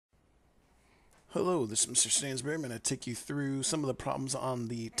Hello, this is Mr. Stansbury. I'm going to take you through some of the problems on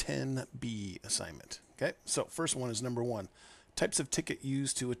the 10B assignment. Okay, so first one is number one. Types of ticket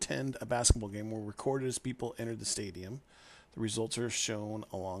used to attend a basketball game were recorded as people entered the stadium. The results are shown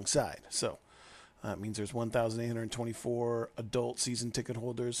alongside. So that means there's 1,824 adult season ticket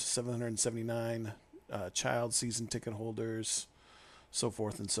holders, 779 child season ticket holders, so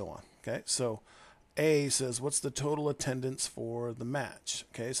forth and so on. Okay, so A says, what's the total attendance for the match?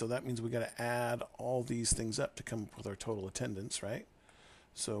 Okay, so that means we got to add all these things up to come up with our total attendance, right?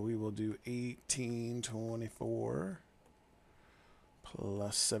 So we will do 1824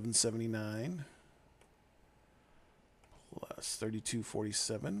 plus 779 plus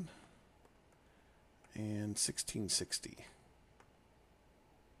 3247 and 1660.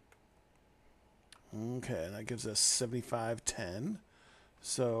 Okay, that gives us 7510.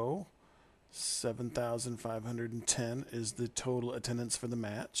 So 7,510 is the total attendance for the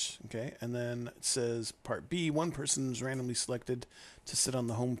match. Okay, and then it says part B, one person is randomly selected to sit on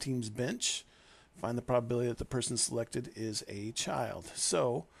the home team's bench. Find the probability that the person selected is a child.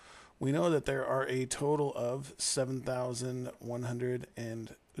 So we know that there are a total of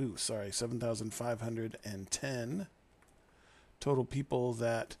 7,510 total people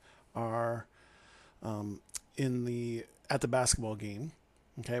that are at the basketball game.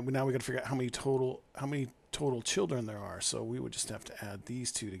 Okay, now we got to figure out how many total children there are. So we would just have to add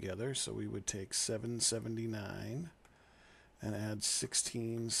these two together. So we would take 779 and add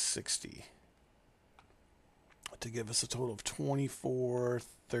 1660 to give us a total of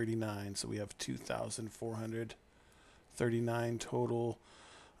 2439. So we have 2,439 total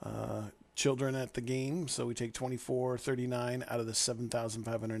children at the game. So we take 2439 out of the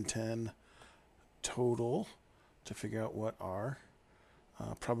 7,510 total to figure out what our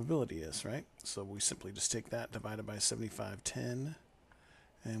probability is, right? So we simply just take that divided by 7510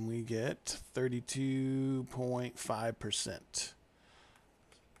 and we get 32.5%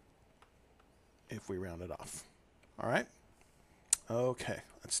 if we round it off. All right. Okay,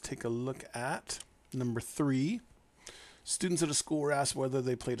 let's take a look at number 3. Students at a school were asked whether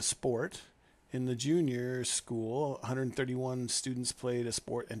they played a sport. In the junior school, 131 students played a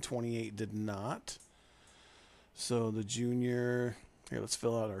sport and 28 did not. So the junior, here, let's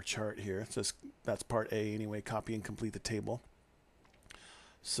fill out our chart here. It says that's part A anyway. Copy and complete the table.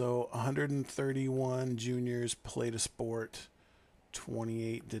 So 131 juniors played a sport,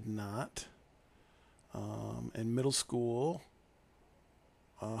 28 did not. In middle school,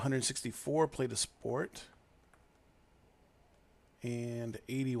 164 played a sport, and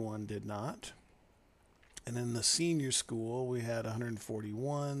 81 did not. And in the senior school, we had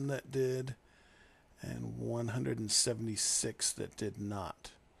 141 that did, and 176 that did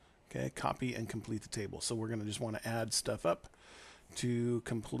not. Okay, copy and complete the table. So we're going to just want to add stuff up to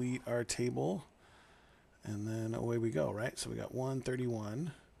complete our table, and then away we go, right? So we got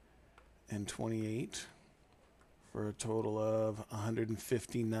 131 and 28 for a total of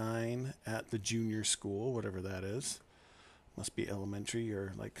 159 at the junior school, whatever that is. Must be elementary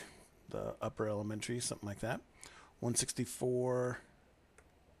or like the upper elementary, something like that. 164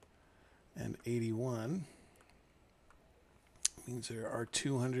 and 81 means there are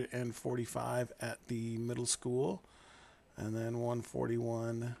 245 at the middle school, and then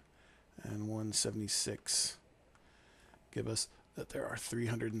 141 and 176 give us that there are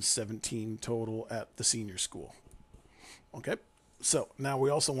 317 total at the senior school. Okay, so now we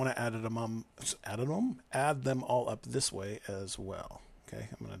also want to add them all up this way as well. Okay,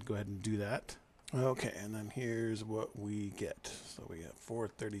 I'm going to go ahead and do that. Okay, and then here's what we get. So we have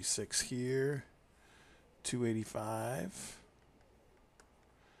 436 here, 285,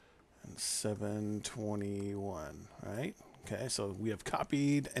 and 721, right? Okay, so we have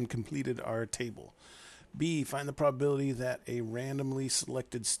copied and completed our table. B, find the probability that a randomly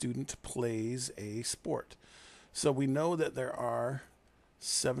selected student plays a sport. So we know that there are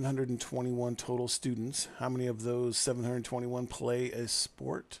 721 total students. How many of those 721 play a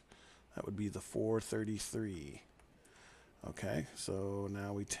sport? That would be the 433. Okay, so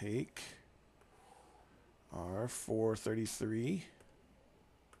now we take our 433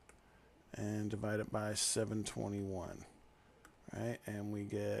 and divide it by 721, right? And we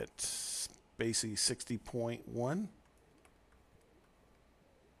get basically 60.1,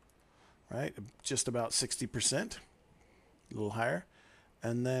 right? Just about 60%, a little higher.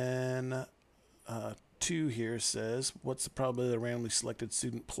 And then 2 here says, what's the probability that a randomly selected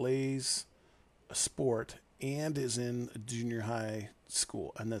student plays a sport and is in a junior high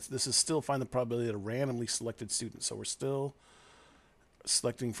school? And this is still find the probability that a randomly selected student. So we're still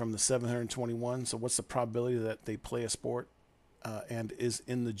selecting from the 721. So what's the probability that they play a sport and is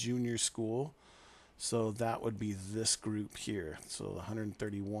in the junior school? So that would be this group here. So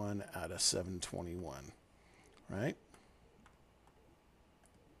 131 out of 721, right?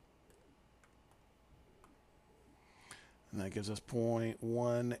 And that gives us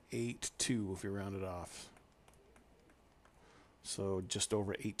 0.182 if you round it off. So just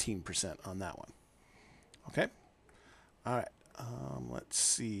over 18% on that one. Okay. All right. Let's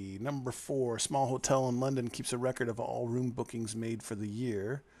see. Number 4, small hotel in London keeps a record of all room bookings made for the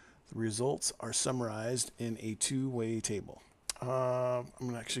year. The results are summarized in a two-way table. I'm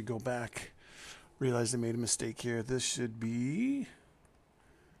going to actually go back. Realized I made a mistake here. This should be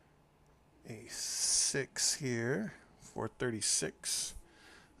a 6 here, 436.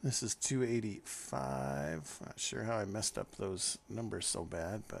 This is 285. Not sure how I messed up those numbers so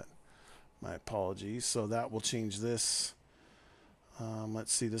bad, but my apologies. So that will change this.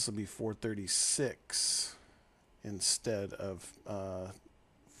 Let's see, this will be 436 instead of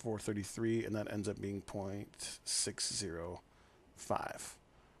 433, and that ends up being 0.605.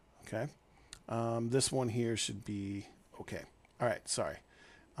 Okay. This one here should be okay. All right, sorry.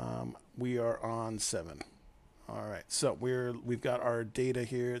 We are on 7. All right, so we've got our data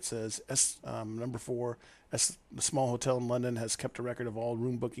here. It says number 4, the small hotel in London has kept a record of all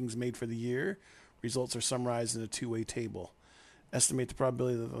room bookings made for the year. Results are summarized in a two-way table. Estimate the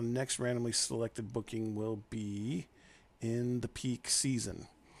probability that the next randomly selected booking will be in the peak season.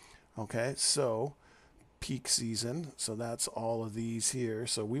 Okay, so peak season, so that's all of these here.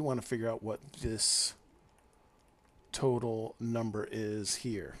 So we want to figure out what this total number is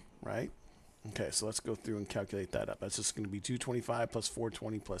here, right? Okay, so let's go through and calculate that up. That's just going to be 225 plus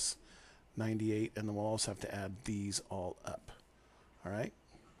 420 plus 98, and then we'll also have to add these all up. All right?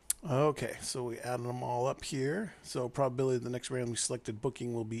 Okay, so we added them all up here. So probability the next randomly selected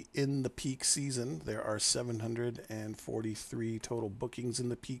booking will be in the peak season. There are 743 total bookings in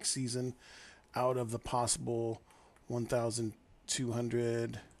the peak season out of the possible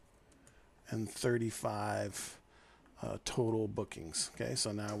 1,235 total bookings. Okay,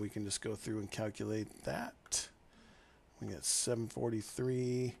 so now we can just go through and calculate that. We get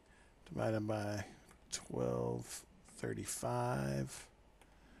 743 divided by 1235,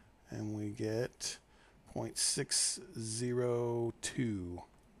 and we get 0.602.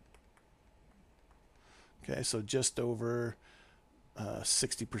 Okay, so just over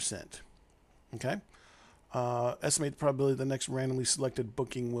 60%. Okay. Estimate the probability the next randomly selected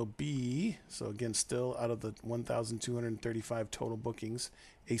booking will be, so again, still out of the 1,235 total bookings,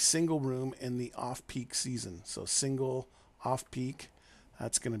 a single room in the off-peak season. So single off-peak,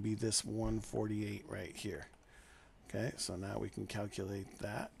 that's going to be this 148 right here. Okay, so now we can calculate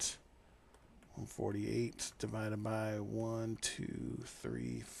that. 148 divided by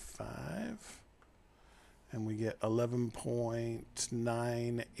 1235. And we get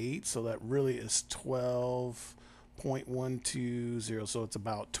 11.98, so that really is 12.120, so it's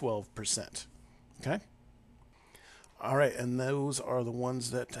about 12%. Okay? All right, and those are the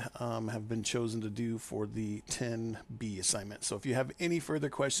ones that have been chosen to do for the 10B assignment. So if you have any further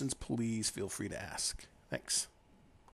questions, please feel free to ask. Thanks.